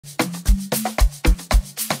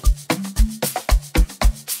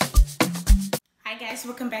guys,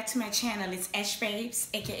 welcome back to my channel. It's Ash Babes,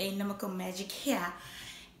 aka Namibian Magic here,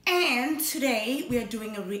 and today we are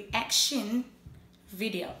doing a reaction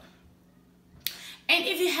video. And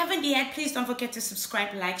if you haven't yet, please don't forget to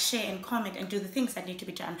subscribe, like, share, and comment, and do the things that need to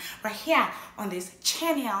be done right here on this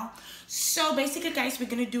channel. So basically, guys, we're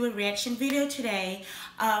gonna do a reaction video today.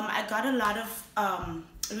 I got a lot of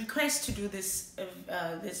requests to do this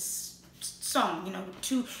this song, you know,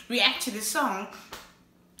 to react to this song.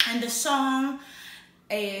 And the song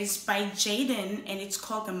is by Jayden, and it's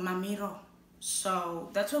called the Mamiro. So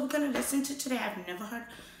that's what we're gonna listen to today. I've never heard,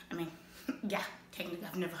 yeah, technically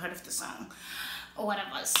I've never heard of the song or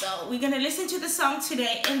whatever. So we're gonna listen to the song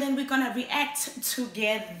today, and then we're gonna react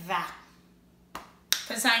together.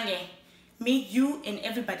 Kazange, me, you, and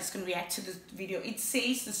everybody's gonna react to this video. It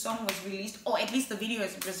says the song was released, or at least the video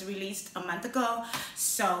was released a month ago.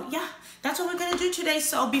 So yeah, that's what we're gonna do today.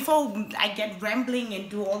 So before I get rambling and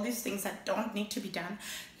do all these things that don't need to be done,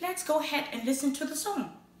 let's go ahead and listen to the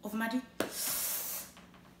song of Madi.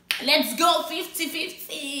 Let's go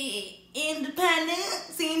 50-50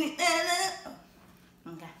 independence.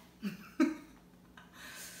 Okay.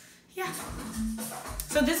 Yeah.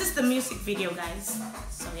 So this is the music video, guys.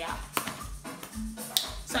 So yeah.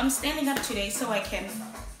 So I'm standing up today so I can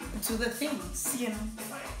do the things, you know.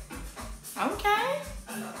 Okay.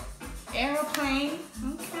 Aeroplane.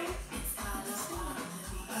 Okay.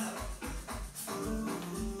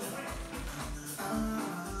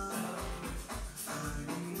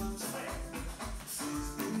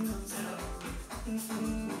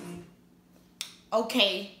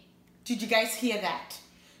 Okay. Did you guys hear that?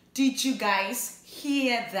 Did you guys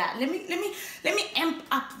hear that? Let me amp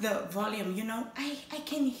up the volume. You know, I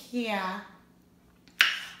can hear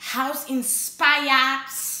house inspired.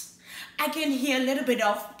 I can hear a little bit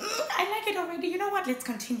of I like it already. You know what? Let's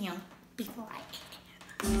continue before I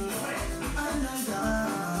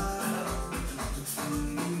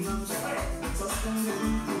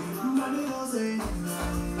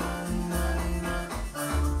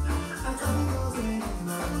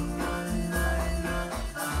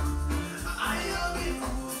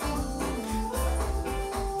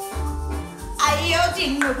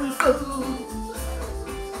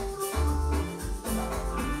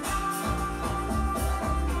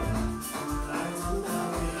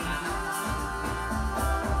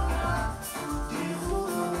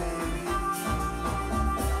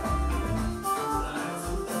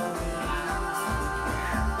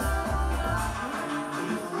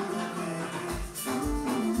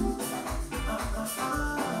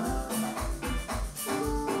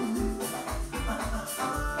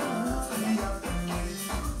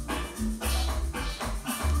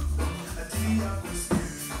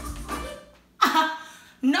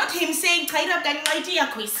not him saying tied up that idea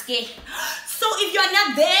whiskey. So if you're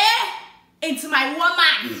not there, it's my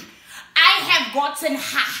woman. I have gotten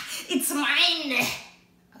her. It's mine.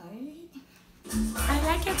 I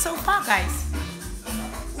like it so far, guys.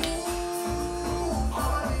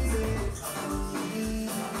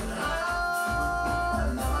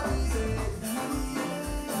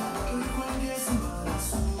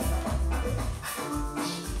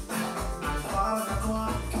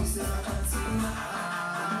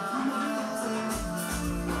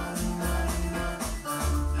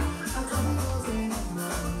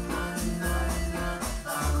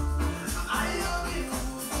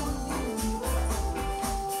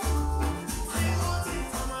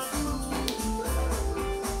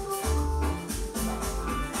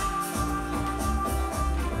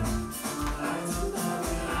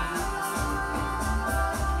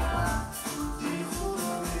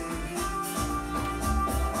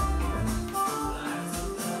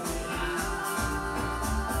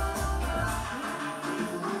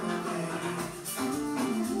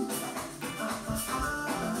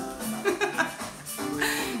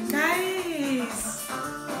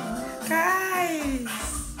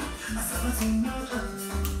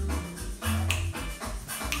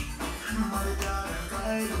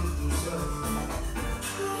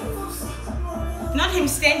 Not him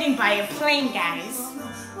standing by a plane, guys.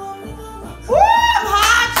 Woo, I'm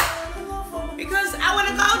hot! Because I want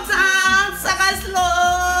to go down. Saga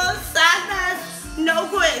slow. Saga no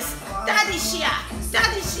quiz. Daddy Shia.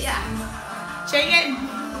 Daddy Shia. Jayden.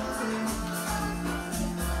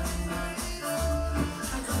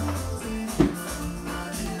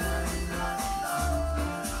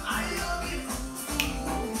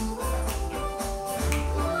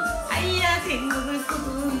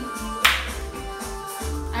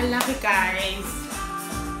 I love it, guys.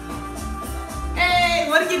 Hey,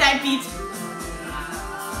 what did I beat?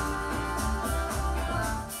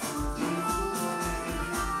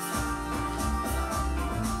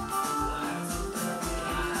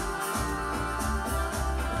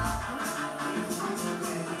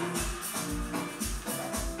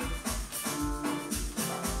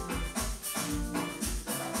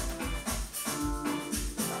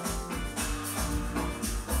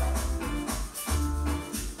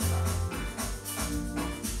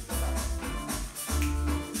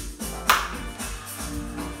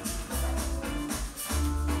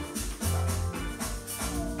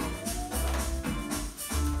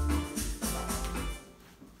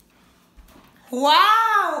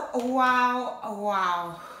 Wow, wow,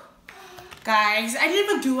 wow. Guys, I didn't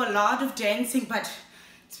even do a lot of dancing, but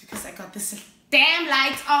it's because I got this damn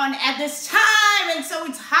lights on at this time, and so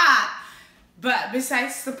it's hot. But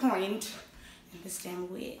besides the point, in this damn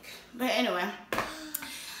wig. But anyway,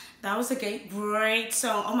 that was a great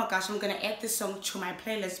song. Oh my gosh, I'm gonna add this song to my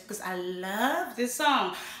playlist because I love this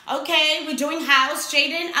song. Okay, we're doing house.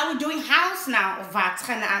 Jayden, are we doing house now? Wat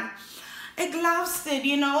gaan aan? Ik luister,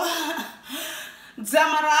 you know.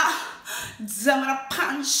 Zamara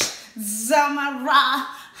punch, Zamara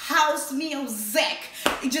house music.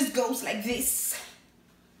 It just goes like this.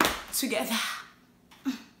 Together.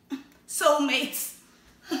 Soulmates.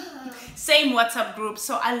 Same WhatsApp group.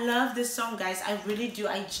 So I love this song, guys. I really do.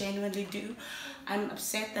 I genuinely do. I'm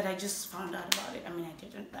upset that I just found out about it. I mean, I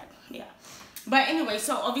didn't, but yeah. But anyway,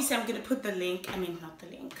 so obviously I'm gonna put the link. I mean, not the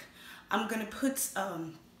link. I'm gonna put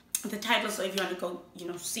the title, so if you want to go, you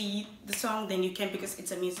know, see the song, then you can, because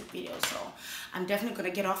it's a music video. So I'm definitely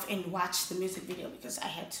gonna get off and watch the music video because I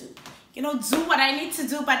had to, you know, do what I need to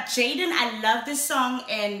do. But Jayden, I love this song,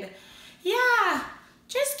 and yeah,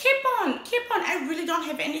 just keep on. I really don't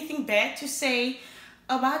have anything bad to say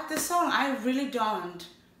about the song. I really don't.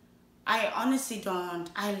 I honestly don't.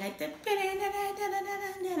 I like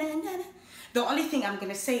the only thing I'm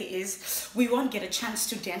gonna say is we won't get a chance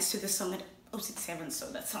to dance to the song at 067,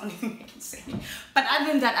 so that's the only thing I can say. But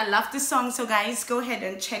other than that, I love this song. So guys, go ahead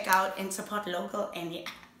and check out and support local. And yeah,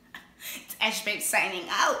 it's Ash Babe signing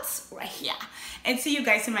out right here, and see you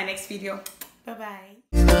guys in my next video. Bye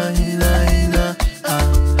bye.